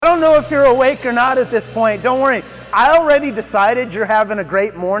I don't know if you're awake or not at this point. Don't worry. I already decided you're having a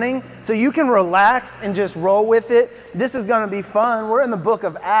great morning, so you can relax and just roll with it. This is going to be fun. We're in the book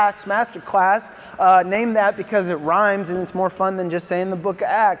of Acts, master class. Named that because it rhymes and it's more fun than just saying the book of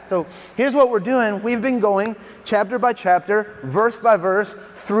Acts. So here's what we're doing. We've been going chapter by chapter, verse by verse,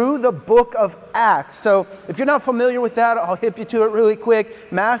 through the book of Acts. So if you're not familiar with that, I'll hip you to it really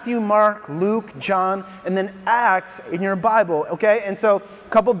quick. Matthew, Mark, Luke, John, and then Acts in your Bible, okay? And so a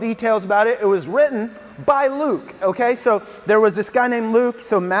couple details about it. It was written by Luke, okay? So there was this guy named Luke.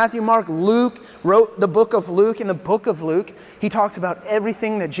 So Matthew, Mark, Luke wrote the book of Luke. In the book of Luke, he talks about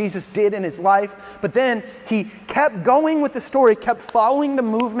everything that Jesus did in his life. But then he kept going with the story, kept following the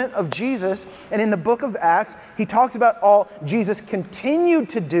movement of Jesus. And in the book of Acts, he talks about all Jesus continued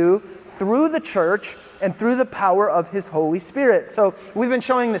to do through the church and through the power of his Holy Spirit. So we've been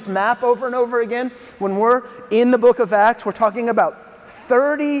showing this map over and over again. When we're in the book of Acts, we're talking about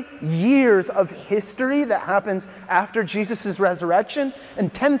 30 years of history that happens after Jesus' resurrection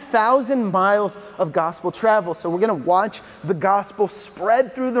and 10,000 miles of gospel travel. So we're going to watch the gospel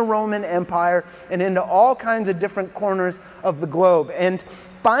spread through the Roman Empire and into all kinds of different corners of the globe. And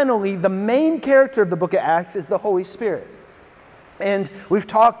finally, the main character of the book of Acts is the Holy Spirit. And we've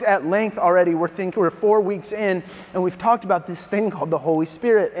talked at length already. We're 4 weeks in, and we've talked about this thing called the Holy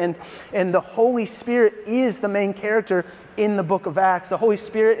Spirit. And the Holy Spirit is the main character in the book of Acts. The Holy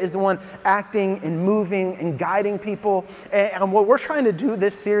Spirit is the one acting and moving and guiding people. And what we're trying to do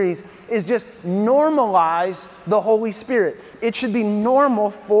this series is just normalize the Holy Spirit. It should be normal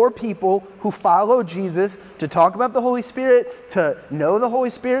for people who follow Jesus to talk about the Holy Spirit, to know the Holy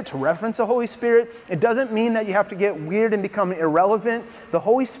Spirit, to reference the Holy Spirit. It doesn't mean that you have to get weird and become irrelevant. The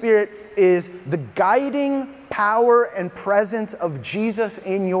Holy Spirit is the guiding power and presence of Jesus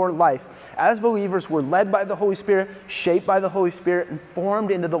in your life. As believers, we're led by the Holy Spirit, shaped by the Holy Spirit, and formed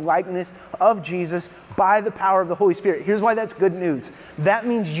into the likeness of Jesus by the power of the Holy Spirit. Here's why that's good news. That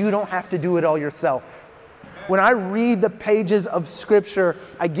means you don't have to do it all yourself. When I read the pages of Scripture,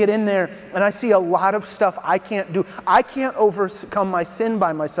 I get in there and I see a lot of stuff I can't do. I can't overcome my sin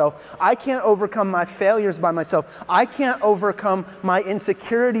by myself. I can't overcome my failures by myself. I can't overcome my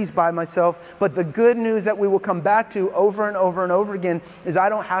insecurities by myself. But the good news that we will come back to over and over and over again is I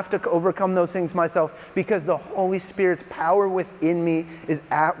don't have to overcome those things myself because the Holy Spirit's power within me is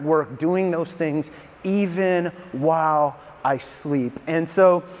at work doing those things even while I sleep. And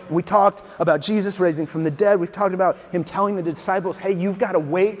so we talked about Jesus raising from the dead. We've talked about him telling the disciples, hey, you've got to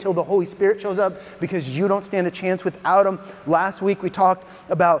wait till the Holy Spirit shows up because you don't stand a chance without him. Last week we talked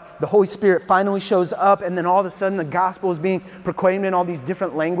about the Holy Spirit finally shows up and then all of a sudden the gospel is being proclaimed in all these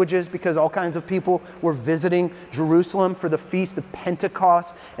different languages because all kinds of people were visiting Jerusalem for the feast of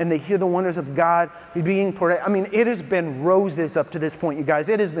Pentecost and they hear the wonders of God being poured out. I mean, it has been roses up to this point, you guys.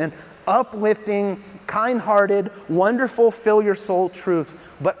 It has been uplifting, kind-hearted, wonderful, fill your soul truth.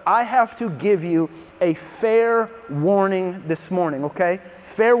 But I have to give you a fair warning this morning, okay?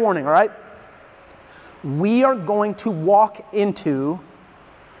 Fair warning, all right? We are going to walk into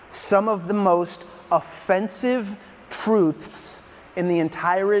some of the most offensive truths in the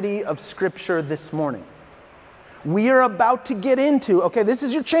entirety of Scripture this morning. We are about to get into, okay, this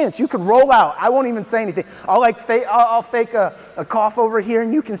is your chance. You can roll out. I won't even say anything. I'll fake a cough over here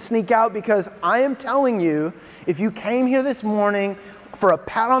and you can sneak out because I am telling you, if you came here this morning for a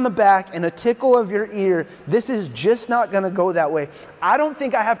pat on the back and a tickle of your ear, this is just not going to go that way. I don't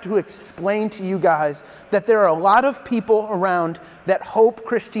think I have to explain to you guys that there are a lot of people around that hope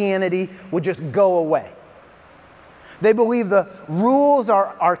Christianity would just go away. They believe the rules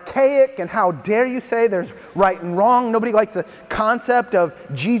are archaic, and how dare you say there's right and wrong. Nobody likes the concept of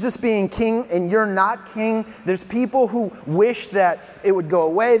Jesus being king and you're not king. There's people who wish that it would go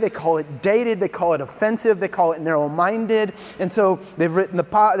away. They call it dated. They call it offensive. They call it narrow-minded. And so they've written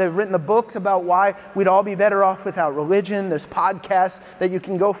the books about why we'd all be better off without religion. There's podcasts that you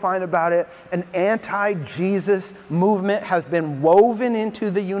can go find about it. An anti-Jesus movement has been woven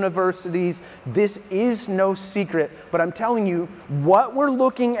into the universities. This is no secret. But I'm telling you, what we're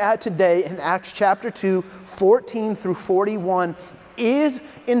looking at today in Acts chapter 2, 14 through 41 is,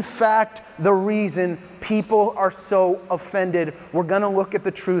 in fact, the reason people are so offended. We're going to look at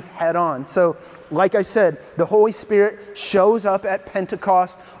the truth head on. So, like I said, the Holy Spirit shows up at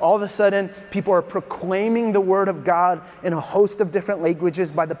Pentecost. All of a sudden, people are proclaiming the Word of God in a host of different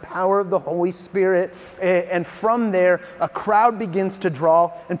languages by the power of the Holy Spirit. And from there, a crowd begins to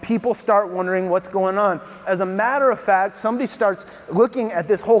draw, and people start wondering what's going on. As a matter of fact, somebody starts looking at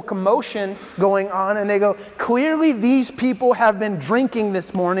this whole commotion going on, and they go, clearly these people have been drinking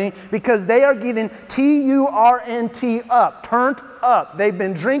this morning because they are getting TURNT up, turned up. They've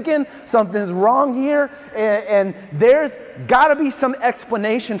been drinking, something's wrong here, and there's got to be some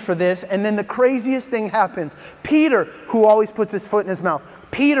explanation for this. And then the craziest thing happens. Peter, who always puts his foot in his mouth.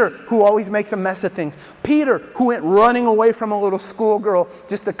 Peter, who always makes a mess of things. Peter, who went running away from a little schoolgirl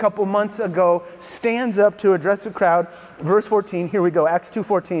just a couple months ago, stands up to address the crowd. Verse 14, here we go, Acts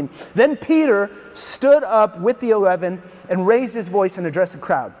 2:14. Then Peter stood up with the 11 and raised his voice and addressed the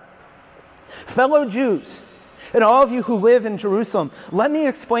crowd. Fellow Jews, and all of you who live in Jerusalem, let me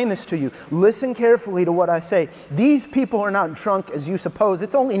explain this to you. Listen carefully to what I say. These people are not drunk as you suppose.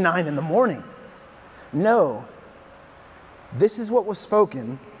 It's only 9 a.m. No. This is what was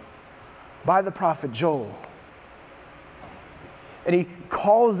spoken by the prophet Joel. And he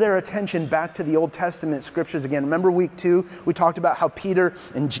calls their attention back to the Old Testament scriptures again. Remember week 2, we talked about how Peter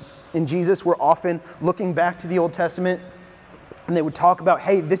and Jesus were often looking back to the Old Testament. And they would talk about,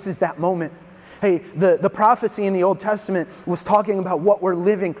 hey, this is that moment. Hey, the prophecy in the Old Testament was talking about what we're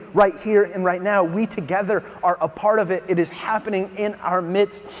living right here and right now. We together are a part of it. It is happening in our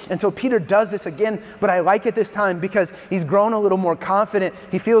midst. And so Peter does this again, but I like it this time because he's grown a little more confident.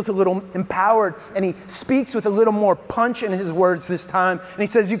 He feels a little empowered, and he speaks with a little more punch in his words this time. And he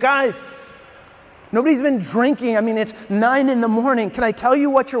says, you guys, nobody's been drinking. I mean, it's 9 a.m. Can I tell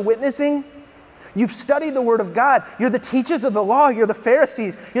you what you're witnessing? You've studied the Word of God. You're the teachers of the law. You're the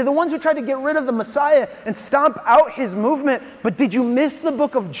Pharisees. You're the ones who tried to get rid of the Messiah and stomp out his movement. But did you miss the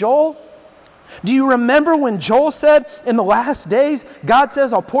book of Joel? Do you remember when Joel said, in the last days, God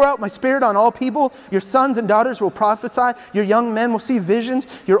says, I'll pour out my spirit on all people. Your sons and daughters will prophesy. Your young men will see visions.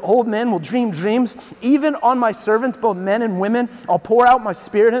 Your old men will dream dreams. Even on my servants, both men and women, I'll pour out my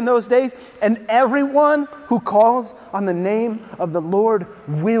spirit in those days. And everyone who calls on the name of the Lord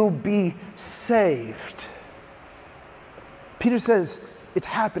will be saved. Peter says, it's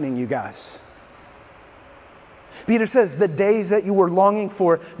happening, you guys. Peter says the days that you were longing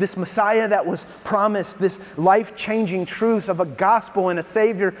for, this Messiah that was promised, this life-changing truth of a gospel and a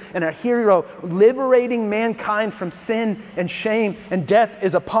Savior and a hero liberating mankind from sin and shame and death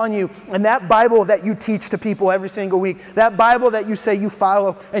is upon you. And that Bible that you teach to people every single week, that Bible that you say you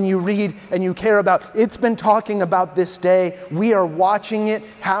follow and you read and you care about, it's been talking about this day. We are watching it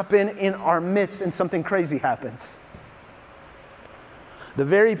happen in our midst, and something crazy happens. The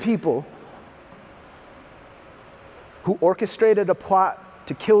very people who orchestrated a plot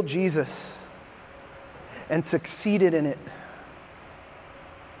to kill Jesus and succeeded in it,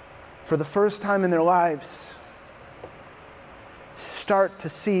 for the first time in their lives, start to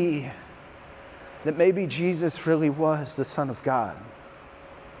see that maybe Jesus really was the Son of God.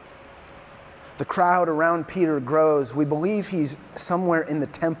 The crowd around Peter grows. We believe he's somewhere in the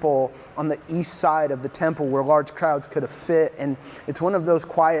temple, on the east side of the temple where large crowds could have fit. And it's one of those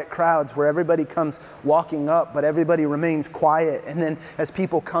quiet crowds where everybody comes walking up, but everybody remains quiet. And then as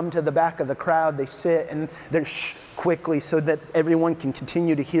people come to the back of the crowd, they sit and they're quickly so that everyone can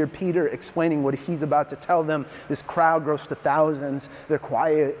continue to hear Peter explaining what he's about to tell them. This crowd grows to thousands. They're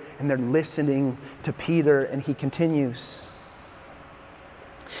quiet and they're listening to Peter, and he continues.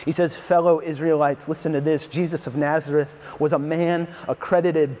 He says, fellow Israelites, listen to this. Jesus of Nazareth was a man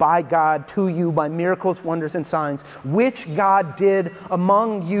accredited by God to you by miracles, wonders, and signs, which God did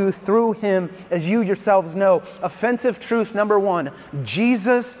among you through him, as you yourselves know. Offensive truth number 1,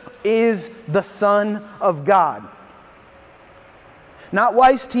 Jesus is the Son of God. Not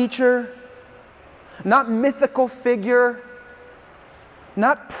wise teacher, not mythical figure,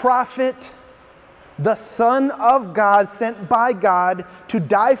 not prophet. The Son of God, sent by God to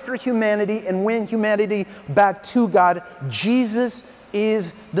die for humanity and win humanity back to God. Jesus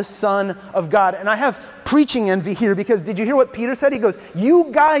is the Son of God. And I have preaching envy here because did you hear what Peter said? He goes, you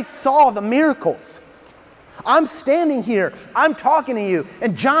guys saw the miracles. I'm standing here, I'm talking to you,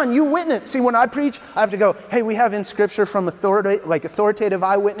 and John, you witness. See, when I preach, I have to go, hey, we have in Scripture from authoritative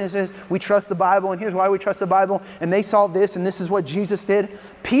eyewitnesses, we trust the Bible, and here's why we trust the Bible, and they saw this, and this is what Jesus did.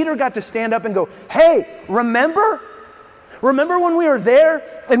 Peter got to stand up and go, hey, remember? Remember when we were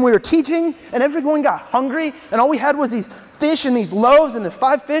there, and we were teaching, and everyone got hungry, and all we had was these fish and these loaves, and the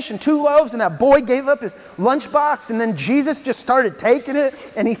 5 fish and 2 loaves, and that boy gave up his lunchbox, and then Jesus just started taking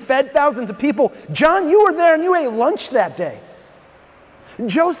it, and he fed thousands of people. John, you were there, and you ate lunch that day.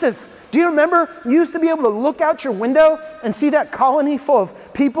 Joseph, do you remember you used to be able to look out your window and see that colony full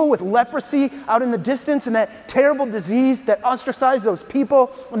of people with leprosy out in the distance and that terrible disease that ostracized those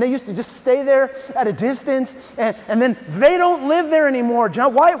people, and they used to just stay there at a distance, and then they don't live there anymore.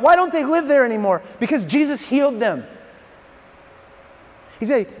 John, why don't they live there anymore? Because Jesus healed them. He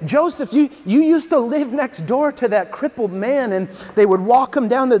said, Joseph, you used to live next door to that crippled man, and they would walk him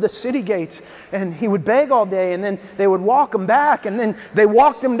down to the city gates, and he would beg all day, and then they would walk him back, and then they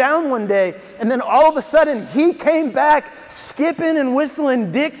walked him down one day, and then all of a sudden he came back skipping and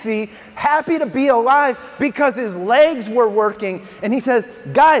whistling Dixie, happy to be alive because his legs were working. And he says,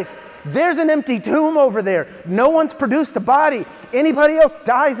 guys, there's an empty tomb over there. No one's produced a body. Anybody else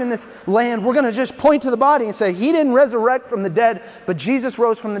dies in this land, we're going to just point to the body and say, he didn't resurrect from the dead, but Jesus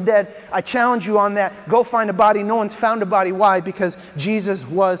rose from the dead. I challenge you on that. Go find a body. No one's found a body. Why? Because Jesus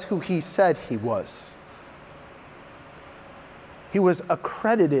was who he said he was. He was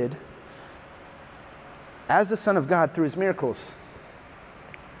accredited as the Son of God through his miracles.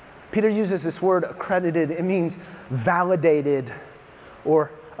 Peter uses this word accredited. It means validated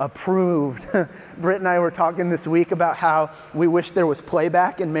or approved. Britt and I were talking this week about how we wish there was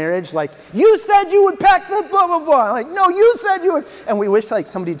playback in marriage. Like, you said you would pack the blah, blah, blah. I'm like, no, you said you would. And we wish like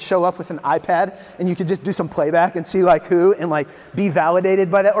somebody'd show up with an iPad and you could just do some playback and see like who and like be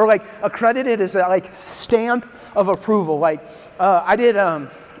validated by that. Or like accredited is that like stamp of approval. Like I did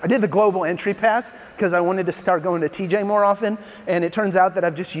the global entry pass because I wanted to start going to TJ more often, and it turns out that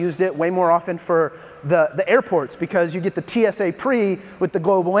I've just used it way more often for the airports because you get the TSA pre with the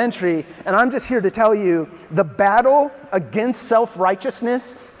global entry, and I'm just here to tell you the battle against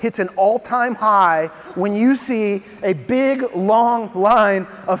self-righteousness hits an all-time high when you see a big, long line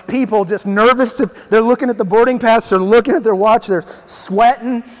of people just nervous. If they're looking at the boarding pass, they're looking at their watch, they're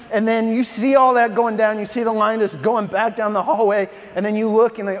sweating, and then you see all that going down, you see the line just going back down the hallway, and then you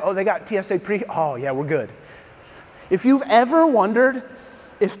look and oh, they got TSA pre. Oh, yeah, we're good. If you've ever wondered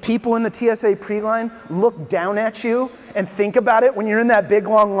if people in the TSA pre-line look down at you and think about it when you're in that big,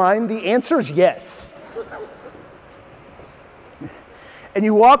 long line, the answer is yes. And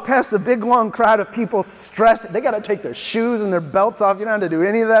you walk past the big, long crowd of people stressed. They got to take their shoes and their belts off. You don't have to do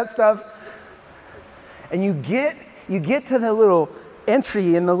any of that stuff. And you get to the little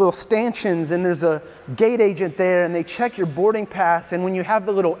entry in the little stanchions, and there's a gate agent there, and they check your boarding pass. And when you have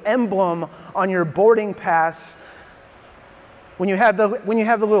the little emblem on your boarding pass, when you have the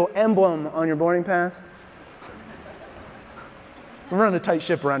little emblem on your boarding pass, we're running a tight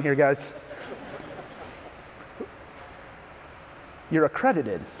ship around here, guys. You're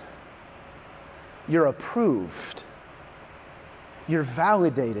accredited. You're approved. You're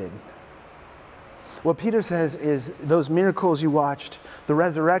validated. What Peter says is those miracles you watched, the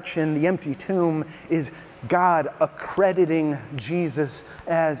resurrection, the empty tomb, is God accrediting Jesus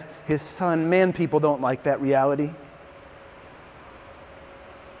as his son. Man, people don't like that reality.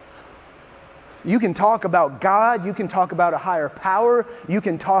 You can talk about God, you can talk about a higher power, you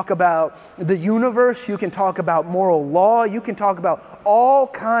can talk about the universe, you can talk about moral law, you can talk about all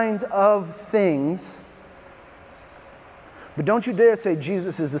kinds of things. But don't you dare say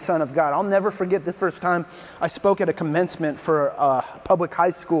Jesus is the Son of God. I'll never forget the first time I spoke at a commencement for a public high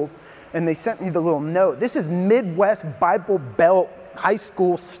school, and they sent me the little note. This is Midwest Bible Belt high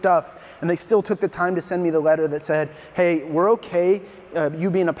school stuff, and they still took the time to send me the letter that said, hey, we're okay, you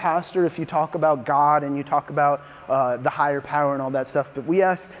being a pastor, if you talk about God and you talk about the higher power and all that stuff, but we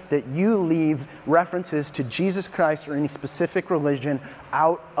ask that you leave references to Jesus Christ or any specific religion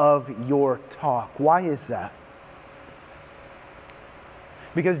out of your talk. Why is that?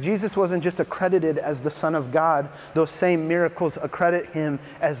 Because Jesus wasn't just accredited as the Son of God, those same miracles accredit him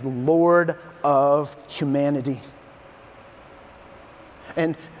as Lord of humanity.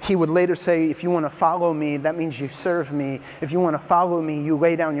 And he would later say, if you want to follow me, that means you serve me. If you want to follow me, you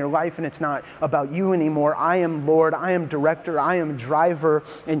lay down your life, and it's not about you anymore. I am Lord, I am director, I am driver.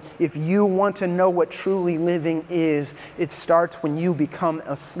 And if you want to know what truly living is, it starts when you become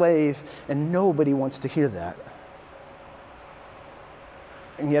a slave, and nobody wants to hear that.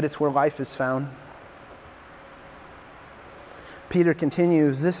 And yet it's where life is found. Peter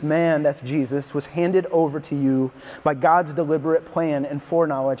continues, this man, that's Jesus, was handed over to you by God's deliberate plan and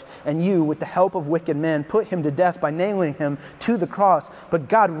foreknowledge, and you, with the help of wicked men, put him to death by nailing him to the cross. But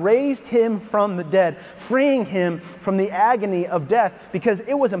God raised him from the dead, freeing him from the agony of death, because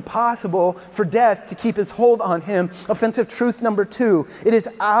it was impossible for death to keep its hold on him. Offensive truth number 2, it is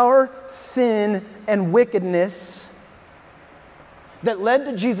our sin and wickedness that led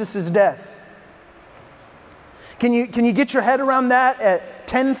to Jesus' death. Can you get your head around that at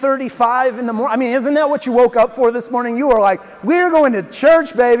 10:35 in the morning? I mean, isn't that what you woke up for this morning? You were like, we're going to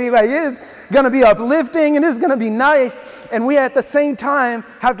church, baby. Like, it is going to be uplifting and it's going to be nice. And we at the same time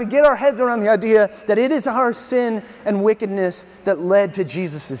have to get our heads around the idea that it is our sin and wickedness that led to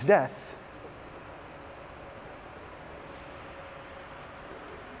Jesus' death.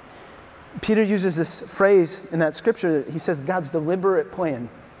 Peter uses this phrase in that scripture. He says God's deliberate plan.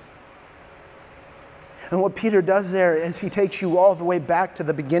 And what Peter does there is he takes you all the way back to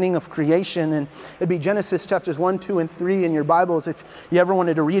the beginning of creation. And it'd be Genesis chapters 1, 2, and 3 in your Bibles if you ever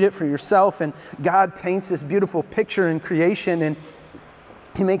wanted to read it for yourself. And God paints this beautiful picture in creation. And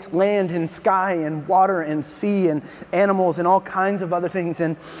he makes land and sky and water and sea and animals and all kinds of other things.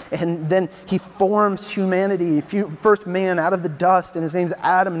 And then he forms humanity, first man out of the dust, and his name's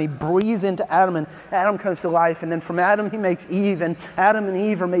Adam, and he breathes into Adam, and Adam comes to life. And then from Adam he makes Eve, and Adam and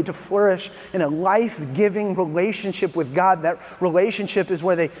Eve are made to flourish in a life-giving relationship with God. That relationship is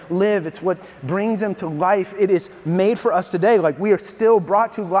where they live. It's what brings them to life. It is made for us today. Like, we are still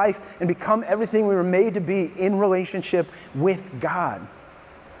brought to life and become everything we were made to be in relationship with God.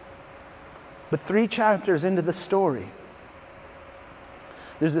 But 3 chapters into the story,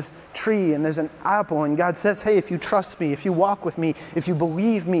 there's this tree and there's an apple, and God says, hey, if you trust me, if you walk with me, if you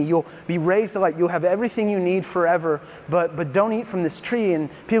believe me, you'll be raised to life. You'll have everything you need forever, but don't eat from this tree.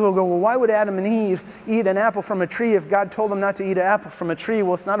 And people will go, well, why would Adam and Eve eat an apple from a tree if God told them not to eat an apple from a tree?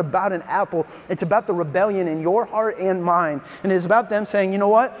 Well, it's not about an apple. It's about the rebellion in your heart and mine. And it's about them saying, you know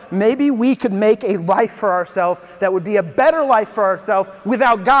what? Maybe we could make a life for ourselves that would be a better life for ourselves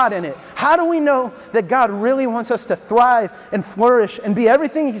without God in it. How do we know that God really wants us to thrive and flourish and be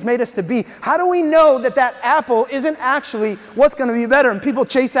everything He's made us to be? How do we know that that apple isn't actually what's going to be better? And people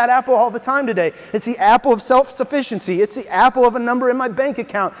chase that apple all the time today. It's the apple of self-sufficiency. It's the apple of a number in my bank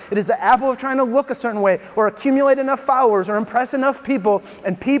account. It is the apple of trying to look a certain way or accumulate enough followers or impress enough people.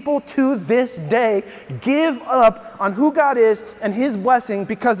 And people to this day give up on who God is and His blessing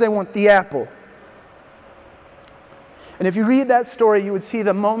because they want the apple. And if you read that story, you would see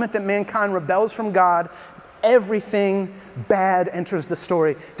the moment that mankind rebels from God, everything bad enters the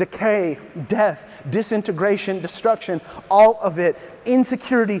story. Decay, death, disintegration, destruction, all of it.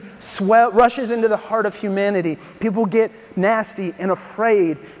 Insecurity rushes into the heart of humanity. People get nasty and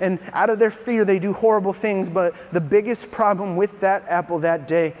afraid, and out of their fear they do horrible things. But the biggest problem with that apple that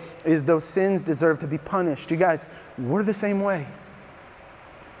day is those sins deserve to be punished. You guys, we're the same way.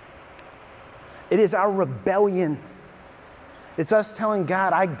 It is our rebellion. It's us telling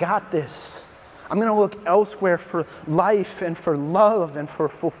God, I got this. I'm going to look elsewhere for life and for love and for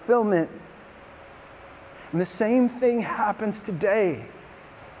fulfillment. And the same thing happens today.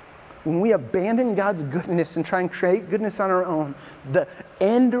 When we abandon God's goodness and try and create goodness on our own, the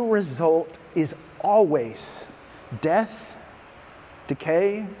end result is always death,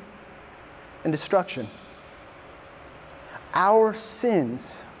 decay, and destruction. Our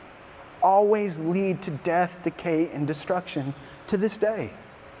sins always lead to death, decay, and destruction to this day.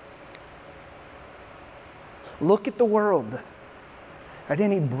 Look at the world, at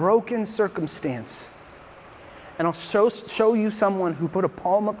any broken circumstance, and I'll show you someone who put a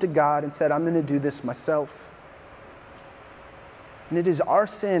palm up to God and said, I'm going to do this myself. And it is our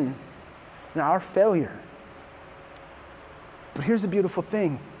sin and our failure. But here's the beautiful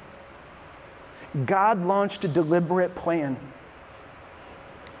thing. God launched a deliberate plan.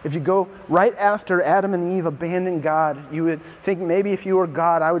 If you go right after Adam and Eve abandoned God, you would think maybe if you were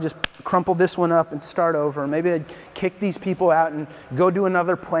God, I would just crumple this one up and start over. Maybe I'd kick these people out and go to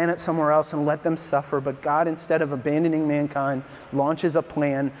another planet somewhere else and let them suffer. But God, instead of abandoning mankind, launches a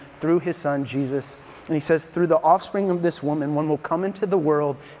plan through His Son, Jesus. And He says, through the offspring of this woman, one will come into the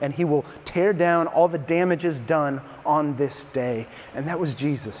world and He will tear down all the damages done on this day. And that was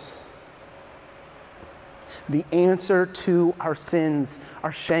Jesus. The answer to our sins,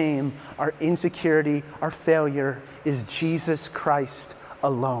 our shame, our insecurity, our failure is Jesus Christ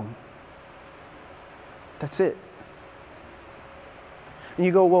alone. That's it. And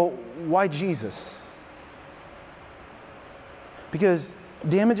you go, well, why Jesus? Because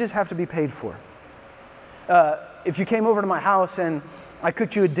damages have to be paid for. If you came over to my house and I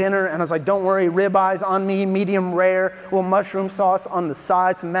cooked you a dinner and I was like, don't worry, ribeyes on me, medium rare, a little mushroom sauce on the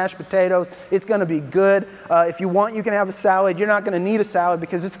side, some mashed potatoes. It's going to be good. If you want, you can have a salad. You're not going to need a salad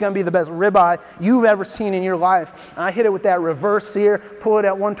because it's going to be the best ribeye you've ever seen in your life. And I hit it with that reverse sear, pull it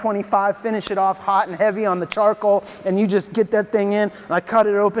at 125, finish it off hot and heavy on the charcoal, and you just get that thing in. And I cut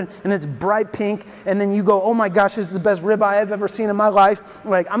it open and it's bright pink. And then you go, oh my gosh, this is the best ribeye I've ever seen in my life.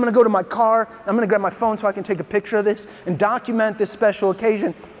 Like, I'm going to go to my car. I'm going to grab my phone so I can take a picture of this and document this special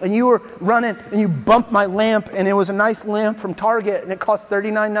occasion. And you were running and you bumped my lamp, and it was a nice lamp from Target and it cost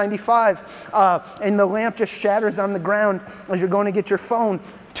 $39.95, and the lamp just shatters on the ground as you're going to get your phone.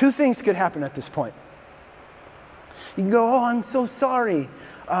 Two things could happen at this point. You can go, oh, I'm so sorry,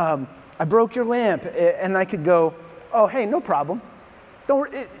 I broke your lamp. And I could go, oh, hey, no problem,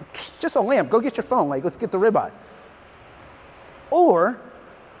 just a lamp, go get your phone, like, let's get the ribeye. Or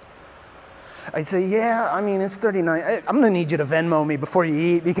I'd say, yeah, I mean, it's 39. I'm going to need you to Venmo me before you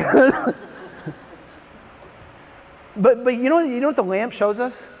eat because... But you know what the lamp shows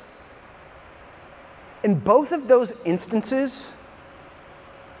us? In both of those instances,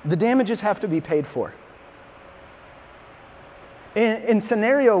 the damages have to be paid for. In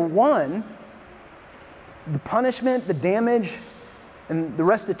scenario one, the punishment, the damage, and the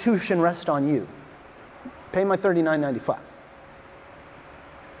restitution rest on you. Pay my $39.95.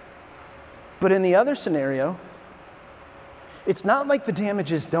 But in the other scenario, it's not like the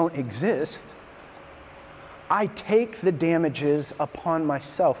damages don't exist. I take the damages upon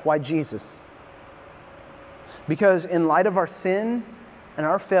myself. Why Jesus? Because in light of our sin and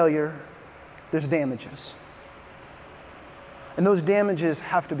our failure, there's damages. And those damages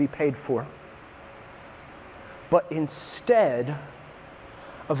have to be paid for. But instead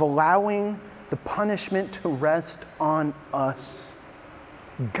of allowing the punishment to rest on us,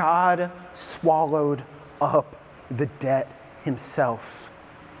 God swallowed up the debt himself.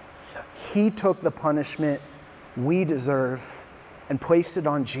 He took the punishment we deserve and placed it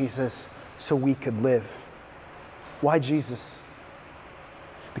on Jesus so we could live. Why Jesus?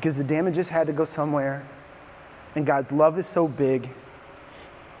 Because the damages had to go somewhere, and God's love is so big,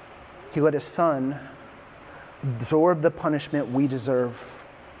 he let his son absorb the punishment we deserve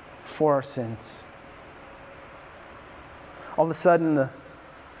for our sins. All of a sudden, the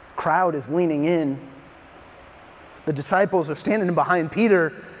crowd is leaning in. The disciples are standing behind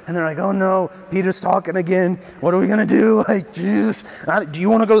Peter, and they're like, oh no, Peter's talking again. What are we going to do? Like, Jesus, do you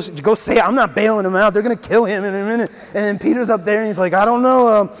want to go say, I'm not bailing him out. They're going to kill him in a minute. And then Peter's up there, and he's like, I don't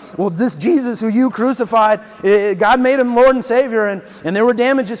know. Well, this Jesus who you crucified, God made him Lord and Savior, and there were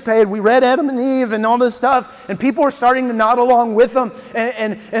damages paid. We read Adam and Eve and all this stuff, and people are starting to nod along with them.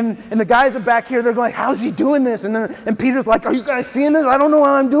 And the guys are back here, they're going, how's he doing this? And Peter's like, are you guys seeing this? I don't know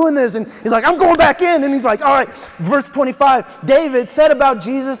how I'm doing this. And he's like, I'm going back in. And he's like, all right. Verse 25, David said about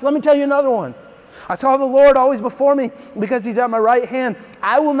Jesus, let me tell you another one. I saw the Lord always before me because he's at my right hand.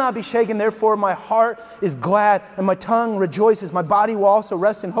 I will not be shaken, therefore my heart is glad and my tongue rejoices. My body will also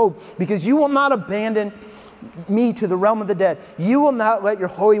rest in hope because you will not abandon me to the realm of the dead. You will not let your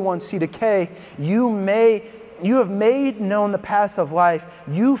Holy One see decay. You have made known the paths of life.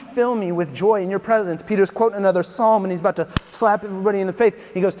 You fill me with joy in your presence. Peter's quoting another psalm and he's about to slap everybody in the face.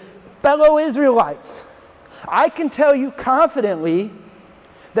 He goes, fellow Israelites, I can tell you confidently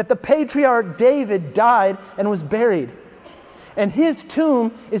that the patriarch David died and was buried. And his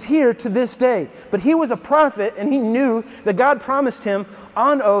tomb is here to this day. But he was a prophet and he knew that God promised him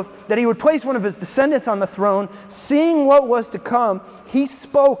on oath that he would place one of his descendants on the throne. Seeing what was to come, he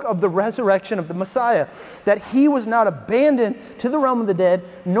spoke of the resurrection of the Messiah, that he was not abandoned to the realm of the dead,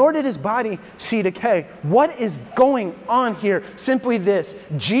 nor did his body see decay. What is going on here? Simply this: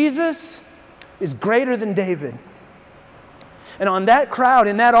 Jesus is greater than David. And on that crowd,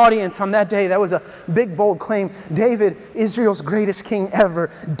 in that audience, on that day, that was a big, bold claim. David, Israel's greatest king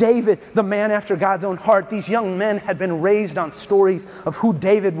ever. David, the man after God's own heart. These young men had been raised on stories of who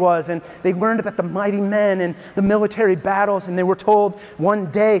David was, and they learned about the mighty men and the military battles, and they were told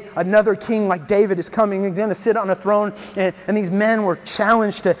one day another king like David is coming. He's going to sit on a throne, and these men were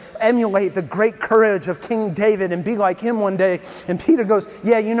challenged to emulate the great courage of King David and be like him one day. And Peter goes,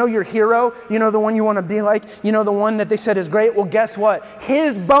 yeah, you know your hero? You know the one you want to be like? You know the one that they said is great? Well, guess what?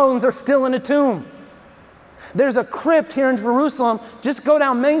 His bones are still in a tomb. There's a crypt here in Jerusalem. Just go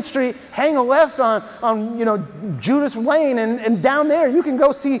down Main Street, hang a left on Judas Lane, and down there you can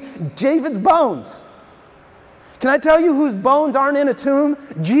go see David's bones. Can I tell you whose bones aren't in a tomb?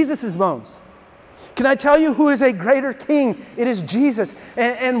 Jesus' bones. Can I tell you who is a greater king? It is Jesus.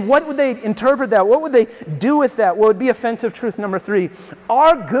 And what would they interpret that? What would they do with that? Well, it would be offensive truth number 3.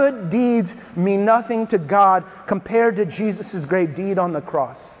 Our good deeds mean nothing to God compared to Jesus' great deed on the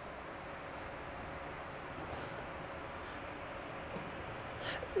cross.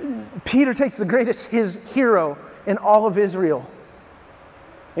 Peter takes the greatest, his hero in all of Israel.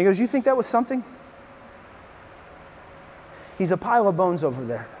 And he goes, you think that was something? He's a pile of bones over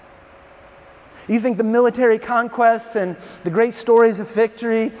there. You think the military conquests and the great stories of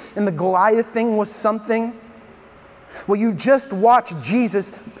victory and the Goliath thing was something? Well, you just watched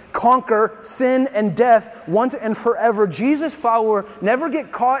Jesus conquer sin and death once and forever. Jesus' follower never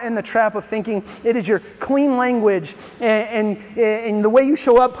get caught in the trap of thinking it is your clean language and the way you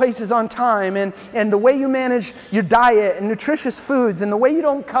show up places on time and the way you manage your diet and nutritious foods and the way you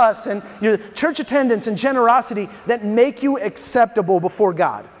don't cuss and your church attendance and generosity that make you acceptable before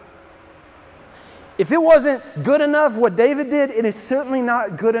God. If it wasn't good enough what David did, it is certainly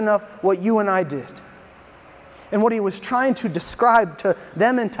not good enough what you and I did. And what he was trying to describe to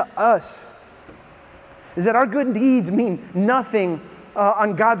them and to us is that our good deeds mean nothing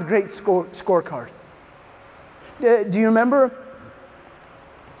on God's great scorecard. Do you remember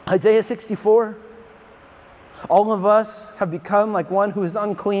Isaiah 64? All of us have become like one who is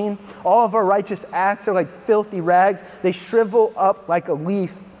unclean. All of our righteous acts are like filthy rags. They shrivel up like a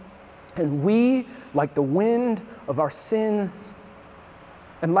leaf. And we, like the wind of our sins,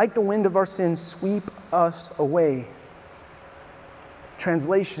 sweep us away.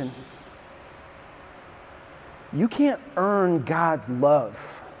 Translation: you can't earn God's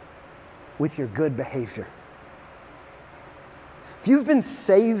love with your good behavior. If you've been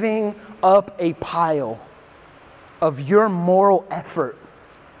saving up a pile of your moral effort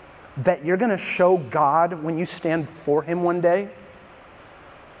that you're going to show God when you stand before Him one day,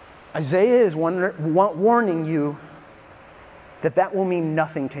 Isaiah is warning you that will mean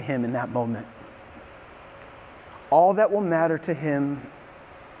nothing to Him in that moment. All that will matter to Him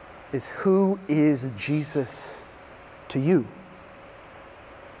is who is Jesus to you.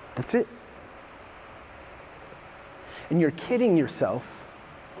 That's it. And you're kidding yourself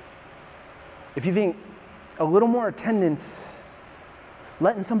if you think a little more attendance,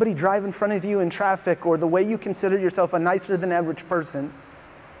 letting somebody drive in front of you in traffic, or the way you consider yourself a nicer than average person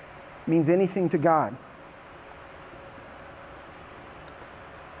means anything to God.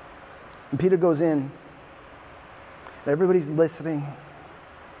 And Peter goes in, and everybody's listening. And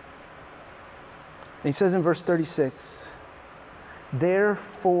he says in verse 36,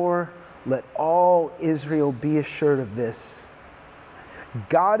 "Therefore, let all Israel be assured of this: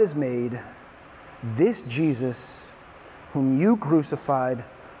 God has made this Jesus, whom you crucified,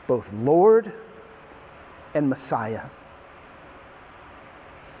 both Lord and Messiah."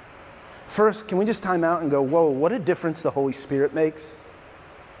 First, can we just time out and go, whoa, what a difference the Holy Spirit makes?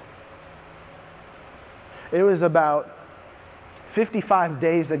 It was about 55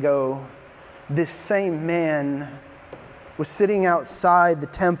 days ago, this same man was sitting outside the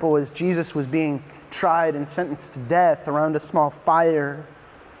temple as Jesus was being tried and sentenced to death around a small fire.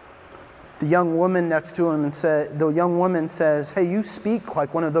 The young woman next to him says, "Hey, you speak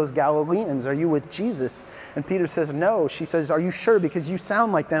like one of those Galileans. Are you with Jesus?" And Peter says, "No." She says, "Are you sure? Because you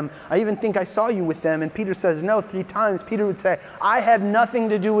sound like them. I even think I saw you with them." And Peter says, "No." 3 times Peter would say, "I had nothing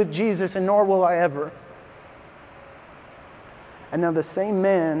to do with Jesus, and nor will I ever." And now the same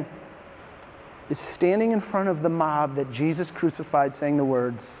man is standing in front of the mob that Jesus crucified, saying the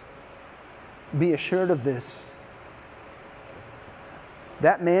words, "Be assured of this.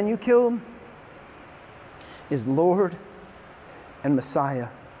 That man you killed is Lord and Messiah.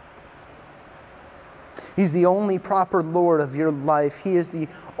 He's the only proper Lord of your life. He is the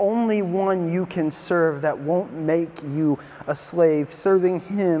only one you can serve that won't make you a slave. Serving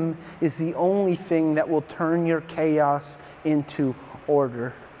Him is the only thing that will turn your chaos into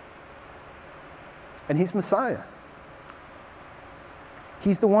order." And He's Messiah.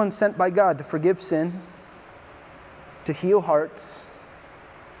 He's the one sent by God to forgive sin, to heal hearts,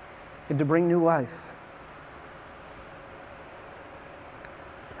 and to bring new life.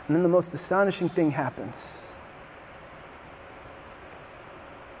 And then the most astonishing thing happens.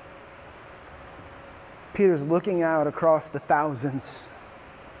 Peter's looking out across the thousands,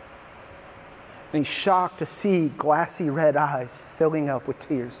 and he's shocked to see glassy red eyes filling up with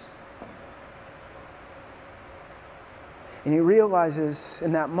tears. And he realizes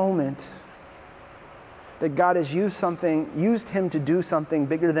in that moment that God has used him to do something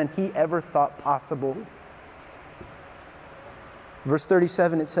bigger than he ever thought possible. Verse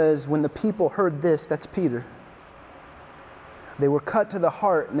 37, it says, "When the people heard this," that's Peter, "they were cut to the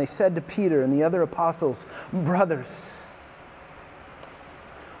heart, and they said to Peter and the other apostles, 'Brothers,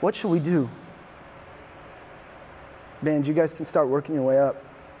 what should we do?'" Band, you guys can start working your way up.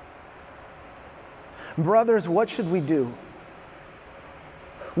 "Brothers, what should we do?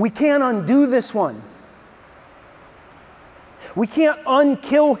 We can't undo this one. We can't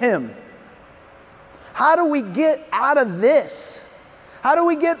unkill him. How do we get out of this? How do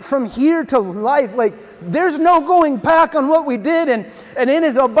we get from here to life? Like, there's no going back on what we did, and it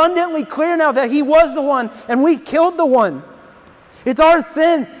is abundantly clear now that he was the one, and we killed the one. It's our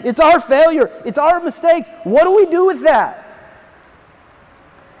sin. It's our failure. It's our mistakes. What do we do with that?"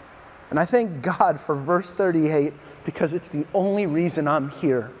 And I thank God for verse 38, because it's the only reason I'm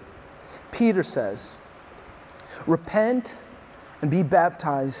here. Peter says, "Repent and be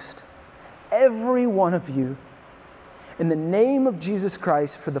baptized, every one of you, in the name of Jesus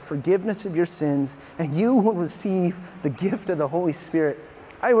Christ for the forgiveness of your sins, and you will receive the gift of the Holy Spirit."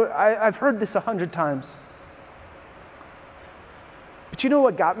 I've heard this 100 times. But you know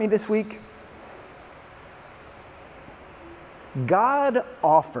what got me this week? God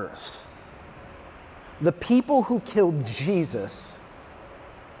offers the people who killed Jesus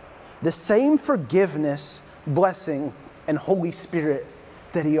the same forgiveness, blessing, and Holy Spirit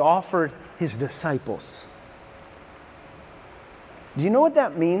that he offered his disciples. Do you know what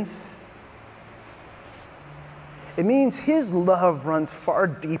that means? It means his love runs far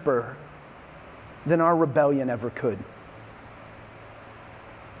deeper than our rebellion ever could.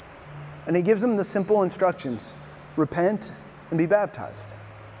 And he gives them the simple instructions: repent and be baptized.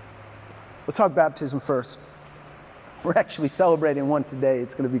 Let's talk baptism first. We're actually celebrating one today.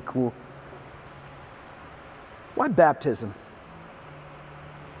 It's going to be cool. Why baptism?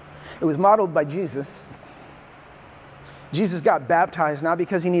 It was modeled by Jesus. Jesus got baptized not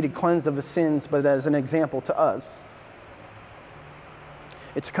because he needed cleansed of his sins, but as an example to us.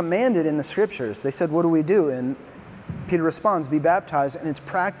 It's commanded in the scriptures. They said, what do we do? And Peter responds, be baptized, and it's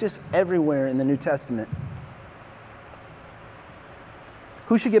practiced everywhere in the New Testament.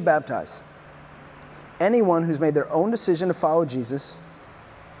 Who should get baptized? Anyone who's made their own decision to follow Jesus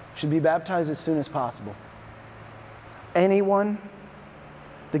should be baptized as soon as possible. Anyone.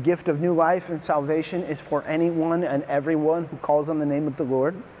 The gift of new life and salvation is for anyone and everyone who calls on the name of the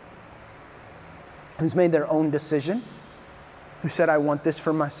Lord, who's made their own decision, who said, I want this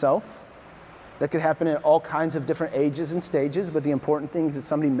for myself. That could happen at all kinds of different ages and stages, but the important thing is that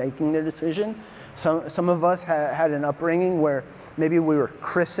somebody making their decision. Some of us had an upbringing where maybe we were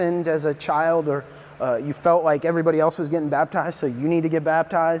christened as a child, or you felt like everybody else was getting baptized, so you need to get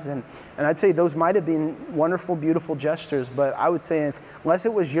baptized. And I'd say those might have been wonderful, beautiful gestures, but I would say unless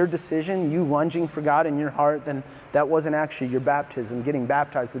it was your decision, you lunging for God in your heart, then that wasn't actually your baptism. Getting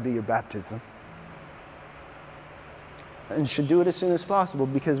baptized would be your baptism. And you should do it as soon as possible,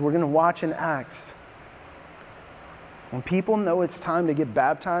 because we're going to watch in Acts. When people know it's time to get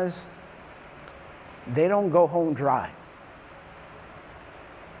baptized, they don't go home dry.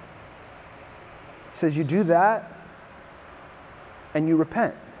 It says you do that and you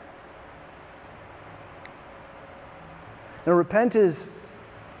repent. Now, repent is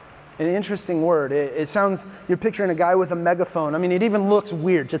an interesting word. It sounds, you're picturing a guy with a megaphone. I mean, it even looks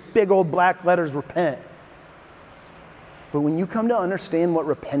weird, just big old black letters, repent. But when you come to understand what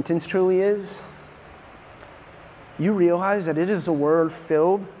repentance truly is, you realize that it is a word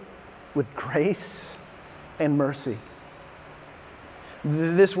filled with grace and mercy.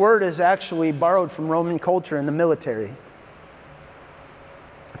 This word is actually borrowed from Roman culture in the military.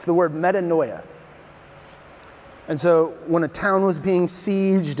 It's the word metanoia. And so when a town was being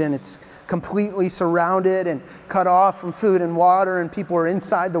sieged and it's completely surrounded and cut off from food and water, and people are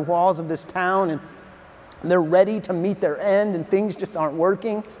inside the walls of this town and they're ready to meet their end and things just aren't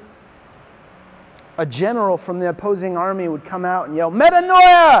working, a general from the opposing army would come out and yell,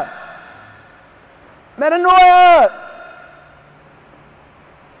 metanoia! Metanoia!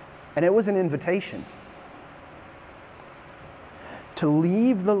 And it was an invitation to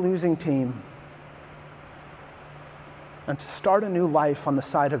leave the losing team and to start a new life on the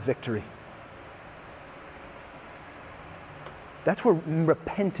side of victory. That's where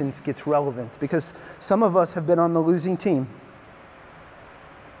repentance gets relevance, because some of us have been on the losing team,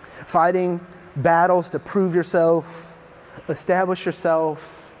 fighting battles to prove yourself, establish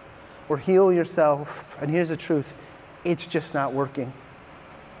yourself, or heal yourself. And here's the truth, it's just not working.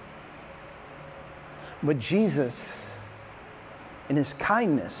 But Jesus, in his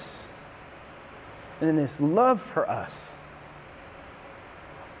kindness and in his love for us,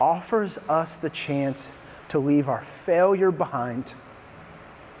 offers us the chance to leave our failure behind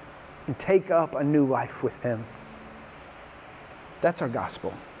and take up a new life with him. That's our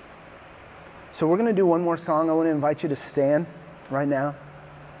gospel. So we're going to do one more song. I want to invite you to stand right now.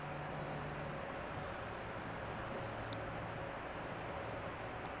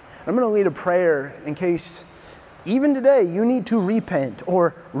 I'm going to lead a prayer in case even today you need to repent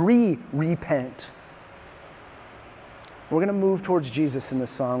or re-repent. We're going to move towards Jesus in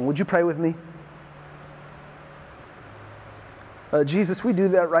this song. Would you pray with me? Jesus, we do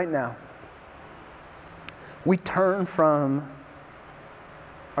that right now. We turn from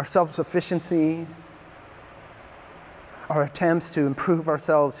our self-sufficiency, our attempts to improve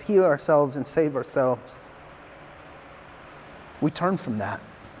ourselves, heal ourselves, and save ourselves. We turn from that.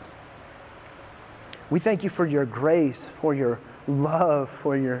 We thank you for your grace, for your love,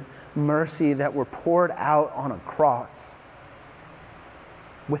 for your mercy that were poured out on a cross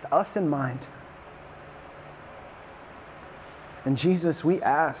with us in mind. And Jesus, we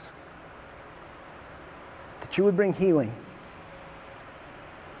ask that you would bring healing,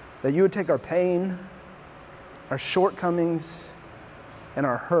 that you would take our pain, our shortcomings, and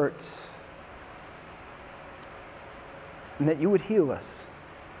our hurts, and that you would heal us.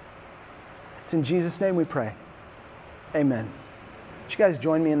 It's in Jesus' name we pray. Amen. Would you guys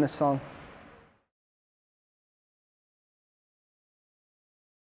join me in this song?